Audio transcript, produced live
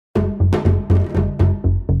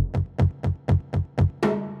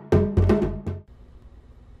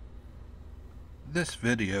This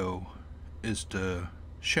video is to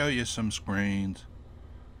show you some screens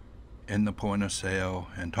in the point of sale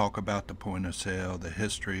and talk about the point of sale, the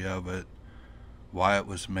history of it, why it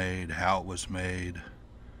was made, how it was made,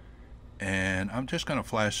 and I'm just going to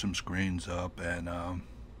flash some screens up and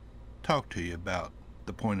talk to you about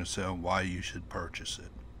the point of sale and why you should purchase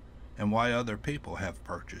it and why other people have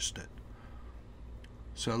purchased it.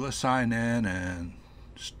 So let's sign in and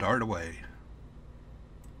start away.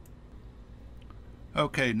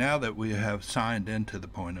 Okay, now that we have signed into the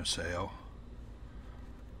point of sale,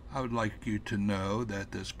 I would like you to know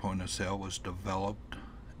that this point of sale was developed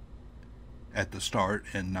at the start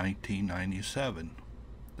in 1997,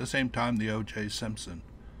 the same time the O.J. Simpson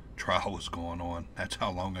trial was going on. That's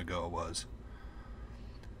how long ago it was.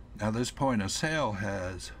 Now this point of sale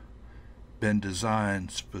has been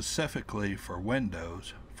designed specifically for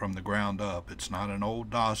Windows from the ground up. It's not an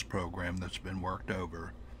old DOS program that's been worked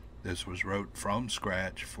over. This was wrote from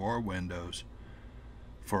scratch for Windows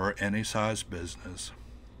for any size business.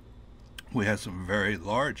 We have some very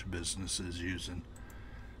large businesses using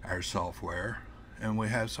our software, and we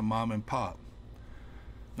have some mom and pop.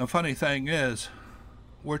 The funny thing is,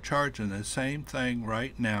 we're charging the same thing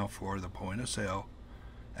right now for the point of sale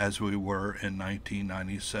as we were in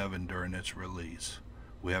 1997 during its release.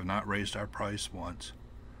 We have not raised our price once.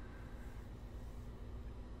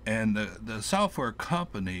 And the software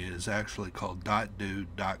company is actually called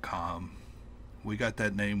 .do.com. We got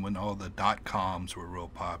that name when all the .coms were real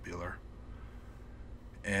popular.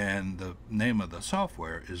 And the name of the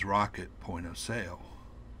software is Rocket Point of Sale.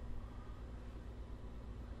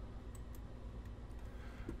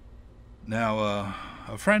 Now,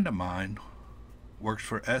 a friend of mine works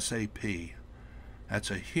for SAP. That's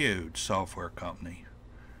a huge software company.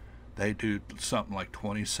 They do something like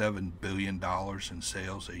 $27 billion in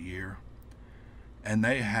sales a year. And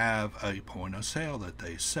they have a point of sale that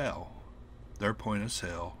they sell. Their point of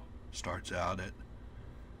sale starts out at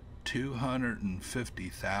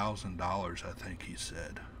 $250,000, I think he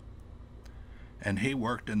said. And he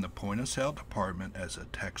worked in the point of sale department as a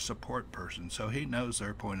tech support person, so he knows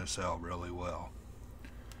their point of sale really well.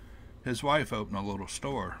 His wife opened a little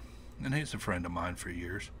store, and he's a friend of mine for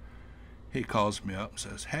years. He calls me up and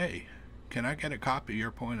says, "Hey, can I get a copy of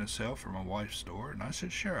your point of sale for my wife's store?" And I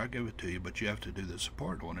said, "Sure, I'll give it to you, but you have to do the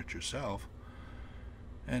support on it yourself."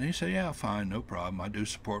 And he said, "Yeah, fine, no problem. I do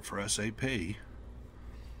support for SAP."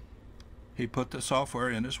 He put the software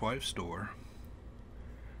in his wife's store.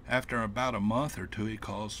 After about a month or two, he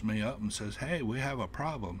calls me up and says, "Hey, we have a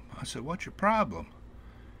problem." I said, "What's your problem?"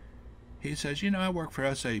 He says, "I work for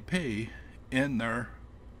SAP in their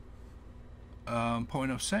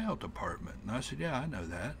point of sale department." And I said, "Yeah, I know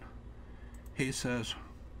that." He says,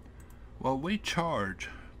 "Well, we charge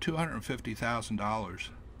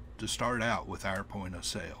 $250,000 to start out with our point of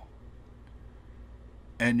sale.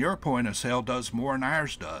 And your point of sale does more than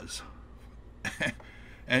ours does.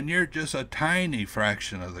 And you're just a tiny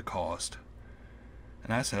fraction of the cost."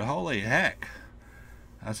 And I said, "Holy heck."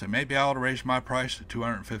 I said, "Maybe I ought to raise my price to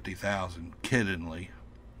 $250,000, kiddingly.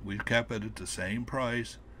 We've kept it at the same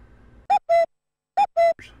price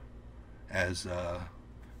as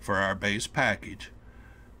for our base package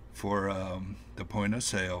for the point of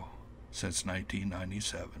sale since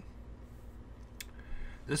 1997.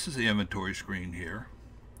 This is the inventory screen here.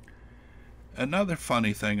 Another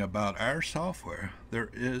funny thing about our software, there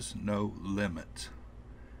is no limit.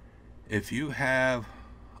 If you have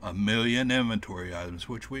a million inventory items,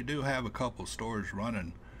 which we do have a couple stores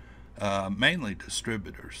running, mainly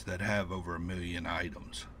distributors that have over 1 million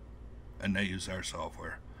items, and they use our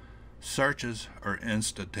software. Searches are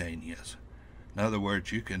instantaneous. In other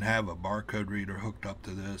words, you can have a barcode reader hooked up to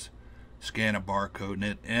this, scan a barcode, and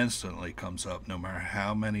it instantly comes up no matter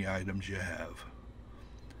how many items you have.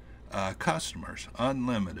 Customers,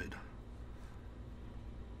 unlimited.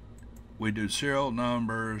 We do serial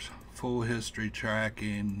numbers, full history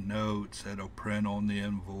tracking, notes that'll print on the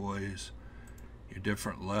invoice, your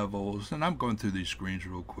different levels, and I'm going through these screens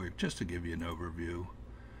real quick just to give you an overview.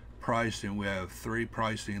 Pricing, we have 3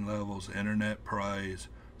 pricing levels: internet price,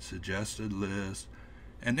 suggested list,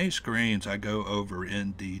 and these screens I go over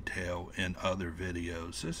in detail in other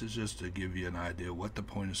videos. This is just to give you an idea what the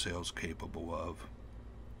point of sale is capable of.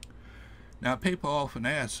 Now, people often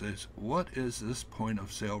ask us, what is this point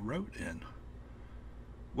of sale wrote in?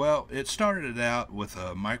 Well, it started out with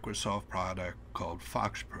a Microsoft product called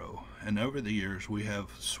FoxPro, and over the years we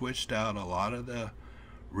have switched out a lot of the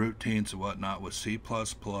routines and whatnot with C++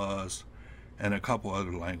 and a couple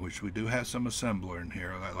other languages. We do have some assembler in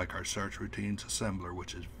here, like our search routines assembler,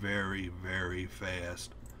 which is very, very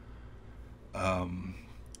fast.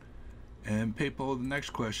 And people, the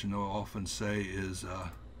next question they'll often say is,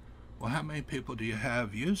 well, how many people do you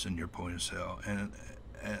have using your point of sale? And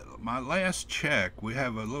at my last check, we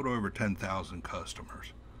have a little over 10,000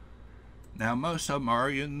 customers. Now, most of them are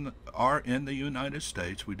in the United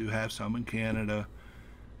States. We do have some in Canada.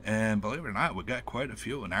 And believe it or not, we got quite a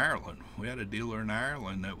few in Ireland. We had a dealer in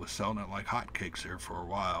Ireland that was selling it like hotcakes there for a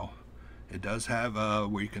while. It does have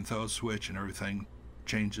where you can throw a switch and everything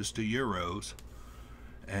changes to euros.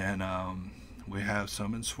 And we have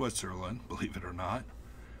some in Switzerland, believe it or not,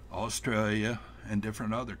 Australia, and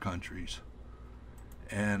different other countries.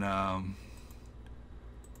 And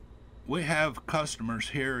we have customers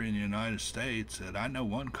here in the United States that I know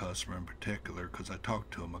one customer in particular because I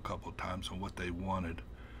talked to him a couple of times on what they wanted.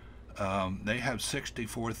 They have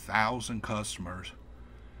 64,000 customers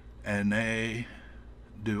and they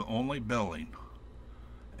do only billing.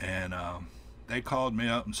 And they called me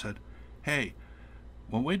up and said, hey,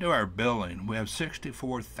 when we do our billing, we have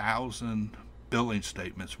 64,000 billing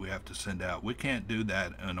statements we have to send out. We can't do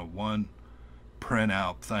that in a one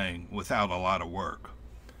printout thing without a lot of work.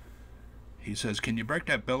 He says, can you break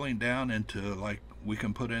that billing down into, like, we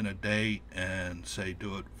can put in a date and say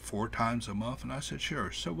do it 4 times a month? And I said,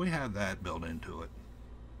 sure. So we have that built into it.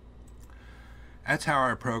 That's how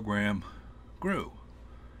our program grew.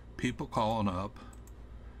 People calling up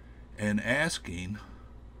and asking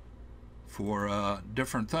for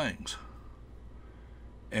different things.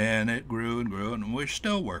 And it grew and grew, and we're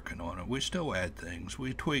still working on it. We still add things.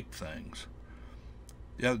 We tweak things.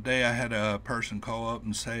 The other day I had a person call up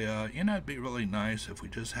and say, you know, it'd be really nice if we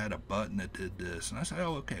just had a button that did this. And I said,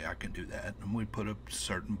 oh, okay, I can do that. And we put a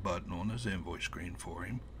certain button on his invoice screen for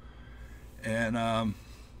him. And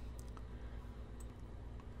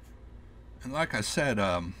like I said,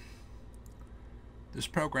 this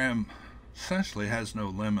program essentially has no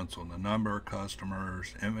limits on the number of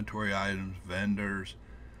customers, inventory items, vendors.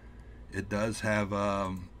 It does have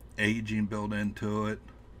aging built into it.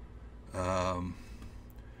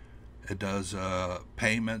 It does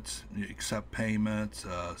payments, you accept payments,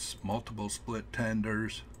 multiple split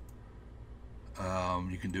tenders.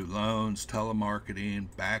 You can do loans,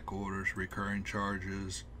 telemarketing, back orders, recurring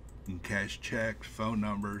charges, and cash checks, phone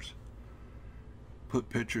numbers. Put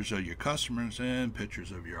pictures of your customers in,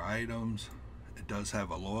 pictures of your items. It does have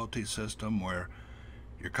a loyalty system where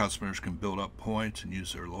your customers can build up points and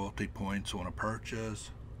use their loyalty points on a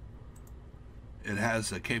purchase. It has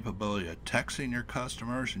the capability of texting your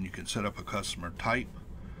customers, and you can set up a customer type.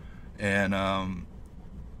 And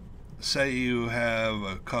say you have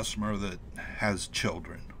a customer that has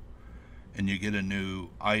children and you get a new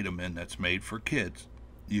item in that's made for kids.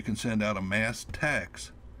 You can send out a mass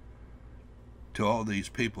text to all these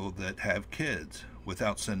people that have kids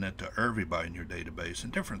without sending it to everybody in your database,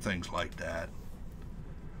 and different things like that.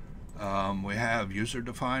 We have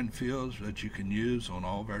user-defined fields that you can use on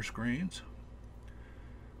all of our screens.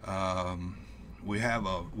 We have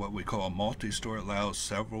what we call a multi-store. It allows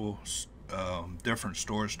several different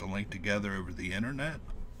stores to link together over the internet.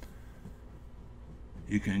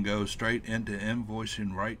 You can go straight into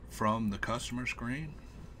invoicing right from the customer screen.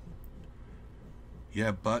 You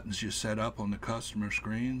have buttons you set up on the customer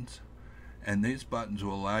screens, and these buttons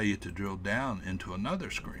will allow you to drill down into another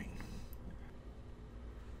screen.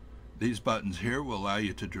 These buttons here will allow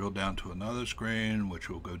you to drill down to another screen, which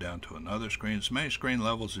will go down to another screen. As many screen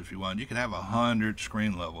levels if you want. You could have 100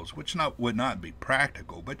 screen levels, which would not be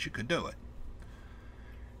practical, but you could do it.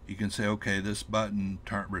 You can say, okay, this button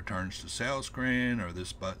returns to sales screen, or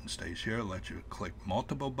this button stays here. Let you click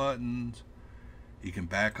multiple buttons. You can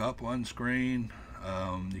back up one screen.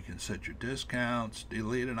 You can set your discounts,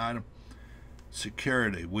 delete an item.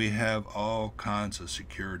 Security. We have all kinds of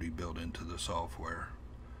security built into the software.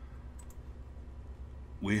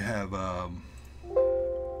 We have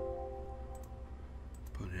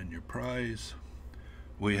put in your price.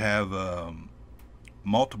 We have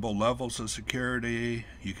multiple levels of security.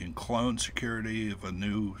 You can clone security if a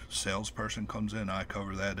new salesperson comes in. I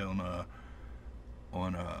cover that on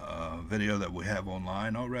a video that we have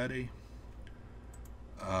online already.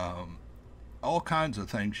 All kinds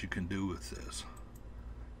of things you can do with this.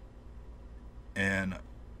 And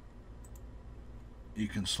you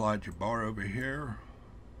can slide your bar over here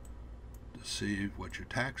to see what your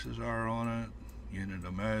taxes are on it, unit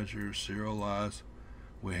of measure, serialize.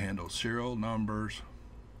 We handle serial numbers.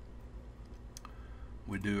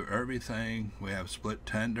 We do everything. We have split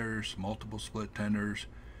tenders, multiple split tenders.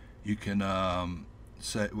 You can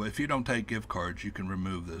say, well, if you don't take gift cards, you can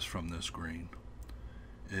remove this from this screen.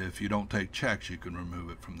 If you don't take checks, you can remove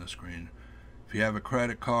it from the screen. If you have a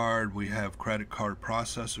credit card, we have credit card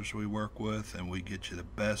processors we work with, and we get you the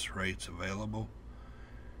best rates available.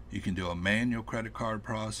 You can do a manual credit card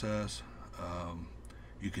process.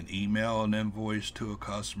 You can email an invoice to a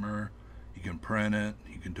customer. You can print it.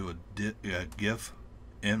 You can do a gift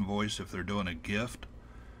invoice if they're doing a gift.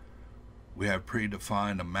 We have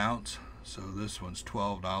predefined amounts. So this one's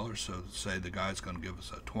 $12. So say the guy's going to give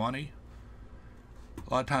us a $20. A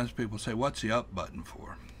lot of times people say, what's the up button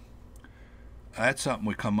for? That's something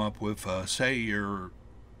we come up with. Say your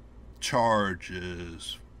charge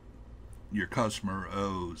is, your customer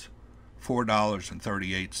owes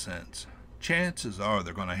 $4.38. Chances are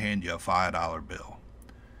they're going to hand you a $5 bill.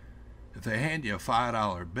 If they hand you a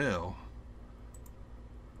 $5 bill,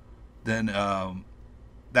 then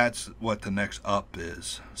that's what the next up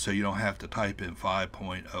is. So you don't have to type in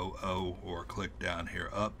 5.00 or click down here.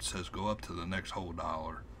 Up says go up to the next whole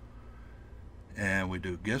dollar. And we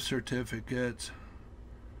do gift certificates.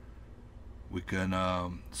 We can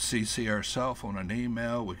CC ourselves on an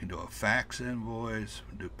email. We can do a fax invoice.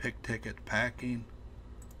 We do pick ticket packing.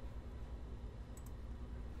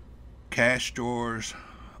 Cash drawers.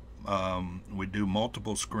 We do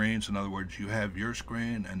multiple screens. In other words, you have your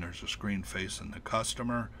screen and there's a screen facing the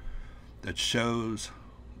customer that shows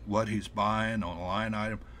what he's buying on a line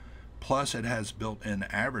item. Plus it has built-in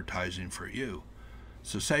advertising for you.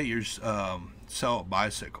 So say you sell a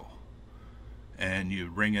bicycle and you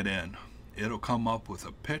ring it in. It'll come up with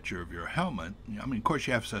a picture of your helmet. I mean, of course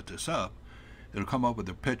you have to set this up. It'll come up with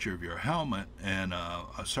a picture of your helmet and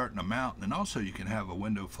a certain amount. And also you can have a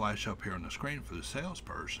window flash up here on the screen for the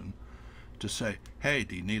salesperson to say, hey,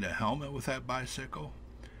 do you need a helmet with that bicycle?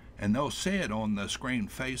 And they'll see it on the screen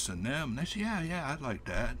facing them. And they say, yeah, I'd like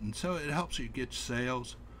that. And so it helps you get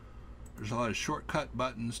sales. There's a lot of shortcut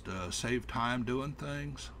buttons to save time doing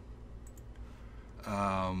things.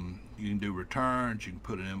 You can do returns. You can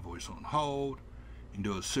put an invoice on hold. You can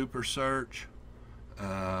do a super search.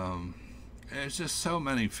 There's just so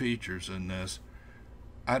many features in this.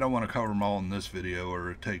 I don't want to cover them all in this video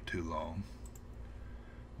or it'll take too long.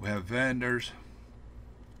 We have vendors.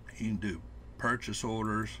 You can do purchase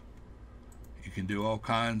orders. You can do all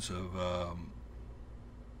kinds of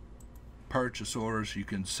purchase orders. You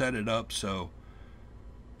can set it up so,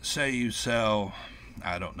 say you sell,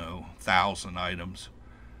 I don't know, 1,000 items,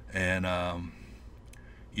 and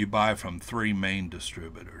you buy from 3 main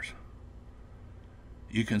distributors.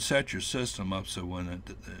 You can set your system up so when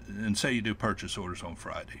it, and say you do purchase orders on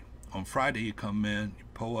Friday. On Friday you come in, you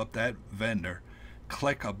pull up that vendor,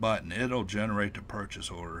 click a button, it'll generate the purchase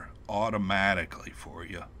order automatically for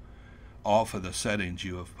you off of the settings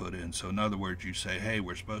you have put in. So in other words, you say, hey,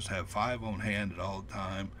 we're supposed to have 5 on hand at all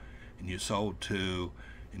time, and you sold 2,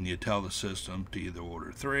 and you tell the system to either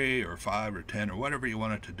order 3 or 5 or 10 or whatever you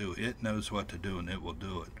want it to do. It knows what to do and it will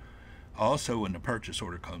do it. Also, when the purchase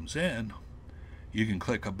order comes in, you can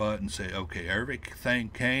click a button and say, okay, everything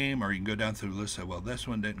came, or you can go down through the list and say, well, this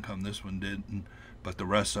one didn't come, this one didn't, but the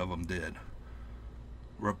rest of them did.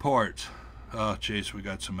 Reports. Oh, jeez, we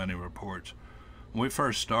got so many reports. When we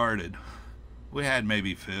first started, we had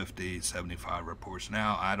maybe 50, 75 reports.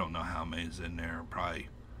 Now, I don't know how many's in there, probably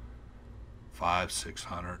 500,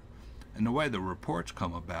 600. And the way the reports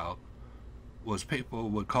come about was people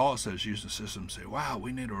would call us as using the system and say, wow,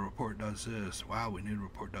 we need a report does this, wow, we need a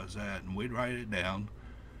report does that, and we'd write it down,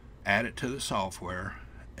 add it to the software,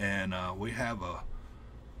 and we have a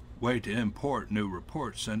way to import new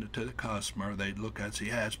reports, send it to the customer, they'd look at it, say,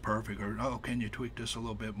 yeah, it's perfect, or oh, can you tweak this a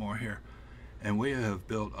little bit more here? And we have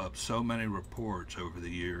built up so many reports over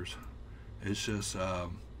the years. It's just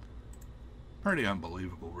pretty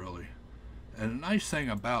unbelievable, really. And the nice thing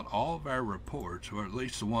about all of our reports, or at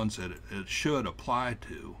least the ones that it should apply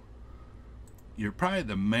to, you're probably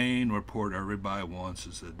the main report everybody wants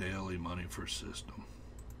is the daily money for system.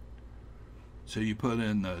 So you put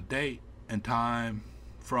in the date and time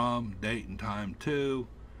from, date and time to,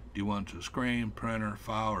 do you want it to screen, printer,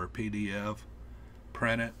 file, or PDF,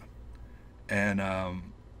 print it. And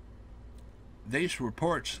these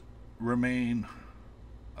reports remain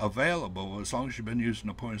available as long as you've been using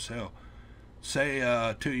the point of sale. Say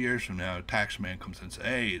 2 years from now, a tax man comes in and says,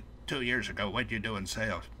 hey, 2 years ago, what did you do in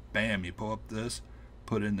sales? Bam, you pull up this,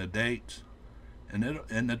 put in the dates, and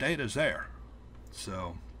the data's there.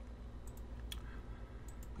 So,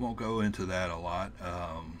 won't go into that a lot.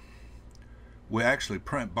 We actually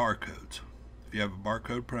print barcodes. If you have a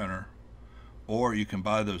barcode printer, or you can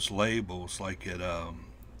buy those labels like at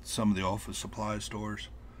some of the office supply stores.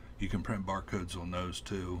 You can print barcodes on those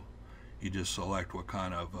too. You just select what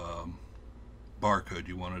kind of barcode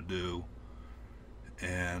you want to do,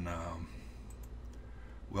 and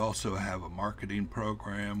We also have a marketing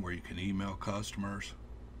program where you can email customers.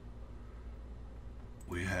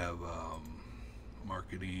 We have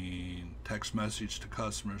marketing text message to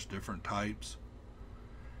customers, different types.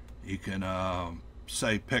 You can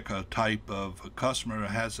say pick a type of a customer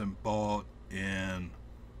that hasn't bought in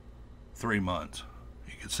 3 months.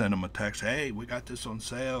 You could send them a text, hey, we got this on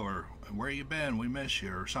sale, or where you been, we miss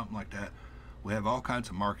you, or something like that. We have all kinds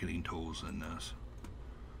of marketing tools in this.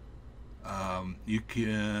 You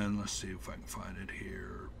can, let's see if I can find it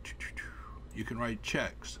here. You can write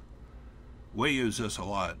checks. We use this a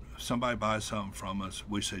lot. If somebody buys something from us,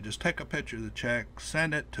 we say just take a picture of the check,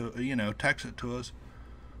 send it to, text it to us.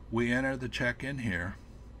 We enter the check in here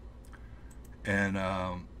and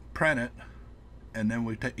print it, and then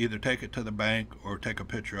we either take it to the bank or take a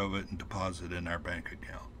picture of it and deposit it in our bank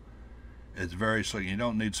account. It's very slick. You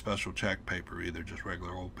don't need special check paper either, just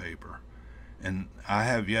regular old paper. And I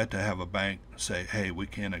have yet to have a bank say, hey, we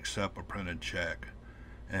can't accept a printed check.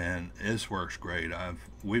 And this works great.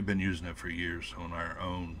 We've been using it for years on our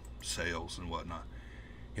own sales and whatnot.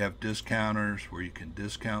 You have discounters where you can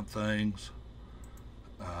discount things.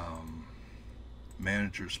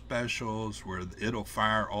 Manager specials where it'll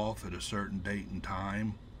fire off at a certain date and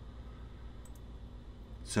time.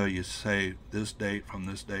 So you say this date from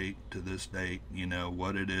this date to this date,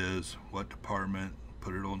 what it is, what department,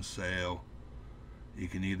 put it on sale. You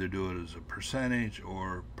can either do it as a percentage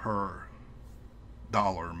or per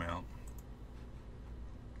dollar amount.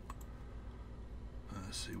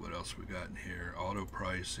 Let's see what else we got in here. Auto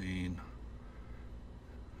pricing.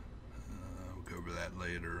 We'll go over that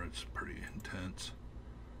later. It's pretty intense.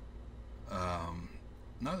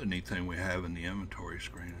 Another neat thing we have in the inventory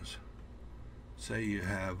screen is, say you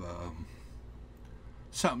have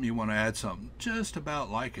something, you want to add something just about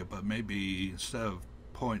like it, but maybe instead of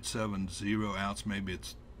 0.70 ounce, maybe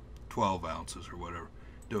it's 12 ounces or whatever.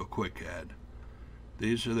 Do a quick add.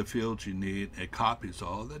 These are the fields you need. It copies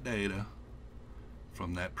all the data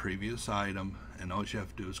from that previous item, and all you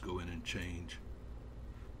have to do is go in and change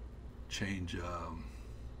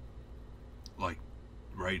like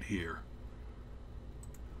right here.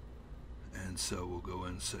 And so we'll go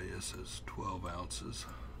in and say this is 12 ounces.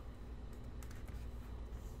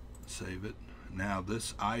 Save it. Now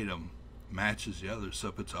this item matches the others, so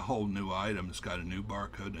if it's a whole new item, it's got a new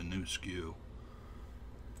barcode and a new SKU.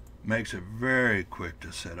 Makes it very quick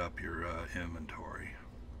to set up your inventory.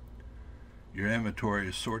 Your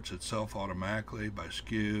inventory sorts itself automatically by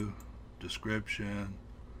SKU, description,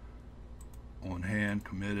 on hand,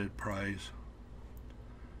 committed, price.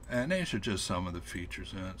 And these are just some of the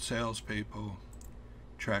features in it. Salespeople,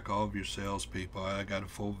 track all of your salespeople. I got a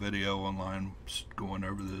full video online going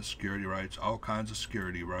over the security rights, all kinds of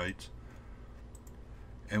security rights.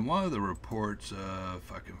 And one of the reports,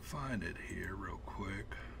 if I can find it here real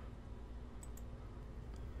quick,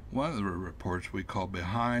 one of the reports we call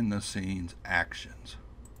behind the scenes actions.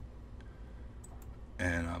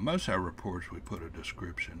 And most of our reports we put a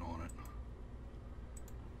description on it.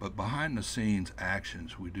 But behind the scenes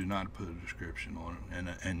actions, we do not put a description on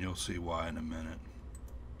it, and you'll see why in a minute.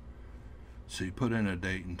 So you put in a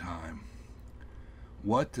date and time.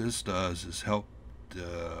 What this does is help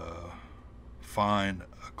find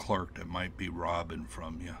a clerk that might be robbing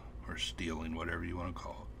from you or stealing, whatever you want to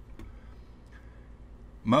call it.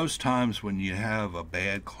 Most times when you have a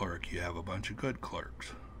bad clerk, you have a bunch of good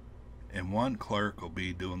clerks. And one clerk will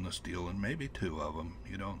be doing the stealing, maybe two of them,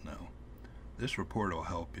 you don't know. This report will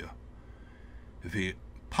help you. If he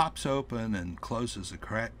pops open and closes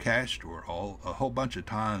the cash drawer a whole bunch of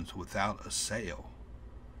times without a sale,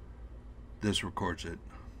 this records it.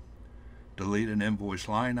 Delete an invoice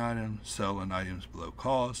line item, selling items below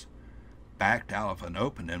cost, backed out of an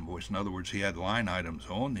open invoice. In other words, he had line items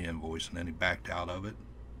on the invoice and then he backed out of it.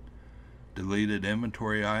 Deleted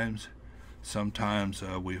inventory items. Sometimes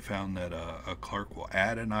we found that a clerk will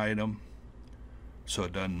add an item so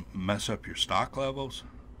it doesn't mess up your stock levels,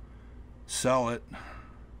 sell it,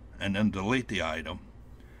 and then delete the item,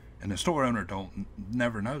 and the store owner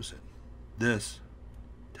never knows it. This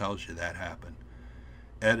tells you that happened.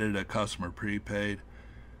 Edit a customer prepaid.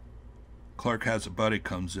 Clerk has a buddy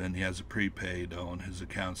comes in, he has a prepaid on his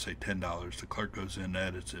account, say $10. The clerk goes in,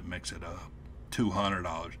 edits it, makes it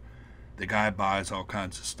 $200. The guy buys all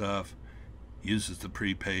kinds of stuff, uses the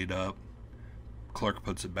prepaid up, clerk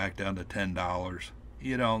puts it back down to $10.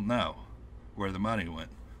 You don't know where the money went.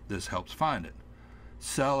 This helps find it.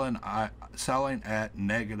 Selling at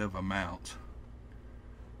negative amounts.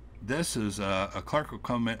 This is a clerk will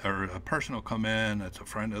come in, or a person will come in that's a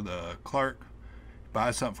friend of the clerk,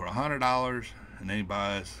 buys something for $100, and then he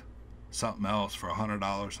buys something else for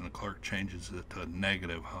 $100 and the clerk changes it to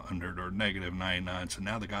 -100 or -99. So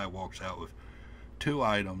now the guy walks out with 2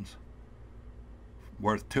 items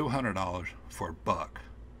worth $200 for a buck.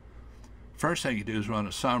 First thing you do is run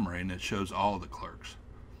a summary and it shows all the clerks.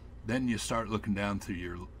 Then you start looking down through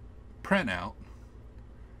your printout,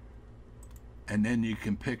 and then you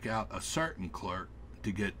can pick out a certain clerk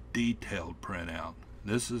to get detailed printout.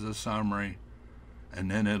 This is a summary, and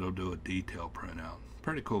then it'll do a detailed printout.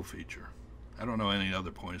 Pretty cool feature. I don't know any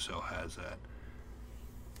other point of sale has that.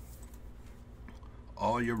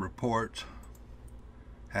 All your reports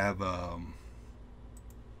have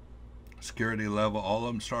security level. All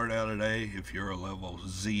of them start out at A. If you're a level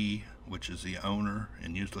Z, which is the owner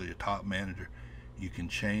and usually a top manager, you can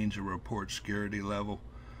change the report security level,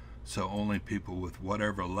 so only people with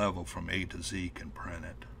whatever level from A to Z can print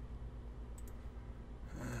it.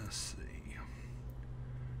 Let's see.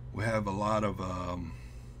 We have a lot of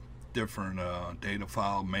different data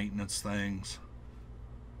file maintenance things.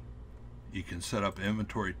 You can set up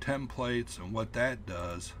inventory templates, and what that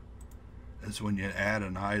does is when you add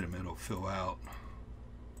an item, it'll fill out,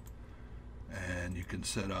 and you can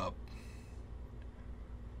set up,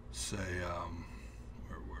 say,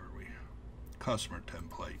 where were we? Customer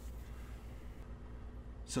template.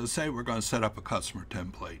 So say we're going to set up a customer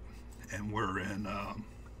template, and we're in,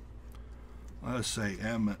 let's say,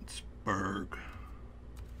 Emmitsburg,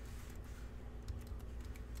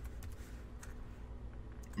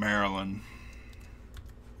 Maryland,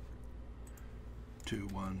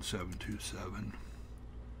 21727.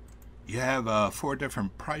 You have 4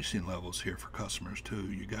 different pricing levels here for customers too.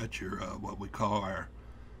 You got your what we call our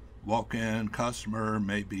walk-in customer,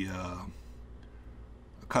 maybe a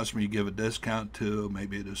customer you give a discount to,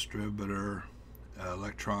 maybe a distributor,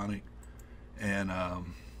 electronic, and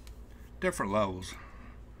different levels.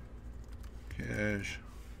 Cash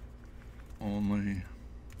only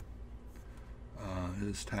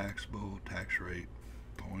is taxable, tax rate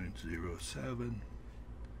 0.07,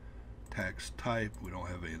 tax type, we don't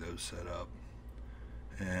have any of those set up,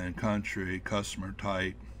 and country, customer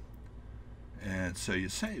type. And so you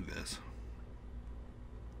save this.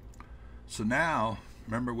 So now,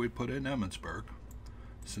 remember we put in Emmitsburg.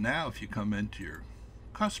 So now if you come into your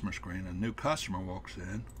customer screen, a new customer walks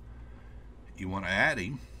in, you want to add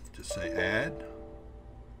him, just say add,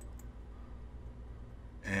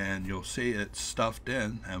 and you'll see it stuffed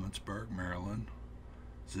in Emmitsburg, Maryland,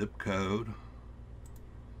 zip code,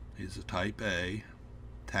 he's a type A,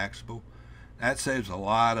 taxable. That saves a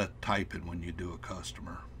lot of typing when you do a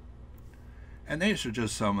customer. And these are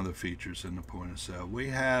just some of the features in the point of sale. We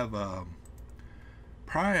have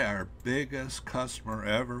probably our biggest customer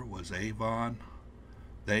ever was Avon.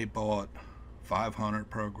 They bought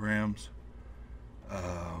 500 programs.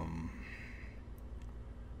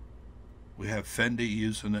 We have Fendi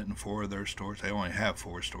using it in 4 of their stores. They only have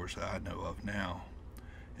 4 stores that I know of now.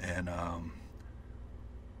 And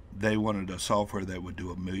they wanted a software that would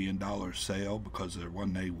do $1 million sale, because the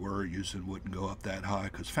one they were using wouldn't go up that high,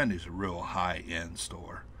 because Fendi's a real high-end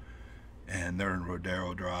store. And they're in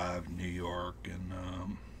Rodeo Drive, New York, and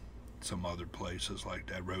some other places like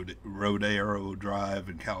that, Rodeo Drive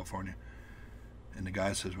in California. And the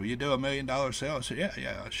guy says, will you do $1 million sale? I said,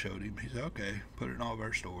 yeah. I showed him. He said, okay, put it in all of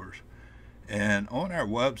our stores. And on our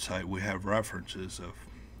website, we have references of,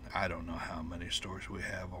 I don't know how many stores we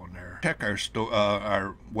have on there. Check our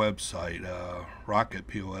our website,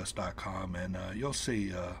 rocketpos.com, and you'll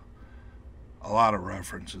see a lot of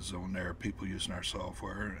references on there, people using our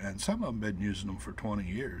software, and some of them have been using them for 20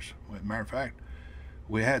 years. As a matter of fact,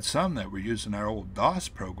 we had some that were using our old DOS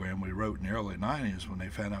program we wrote in the early 90s. When they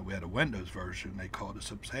found out we had a Windows version, they called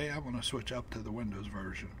us up and said, hey, I want to switch up to the Windows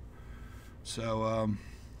version. So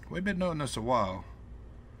we've been doing this a while,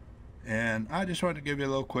 and I just wanted to give you a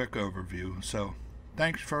little quick overview. So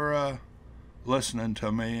thanks for listening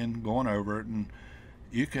to me and going over it, and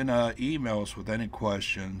you can email us with any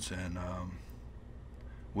questions, and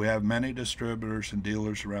we have many distributors and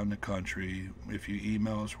dealers around the country. If you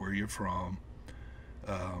email us where you're from,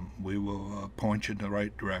 we will point you in the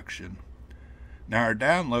right direction. Now, our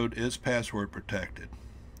download is password protected,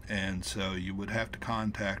 and so you would have to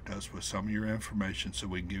contact us with some of your information so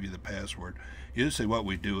we can give you the password. Usually what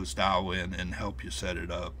we do is dial in and help you set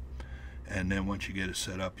it up, and then once you get it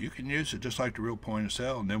set up, you can use it just like the real point of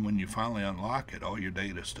sale, and then when you finally unlock it, all your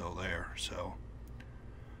data is still there. So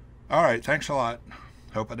alright, thanks a lot.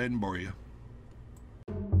 Hope I didn't bore you.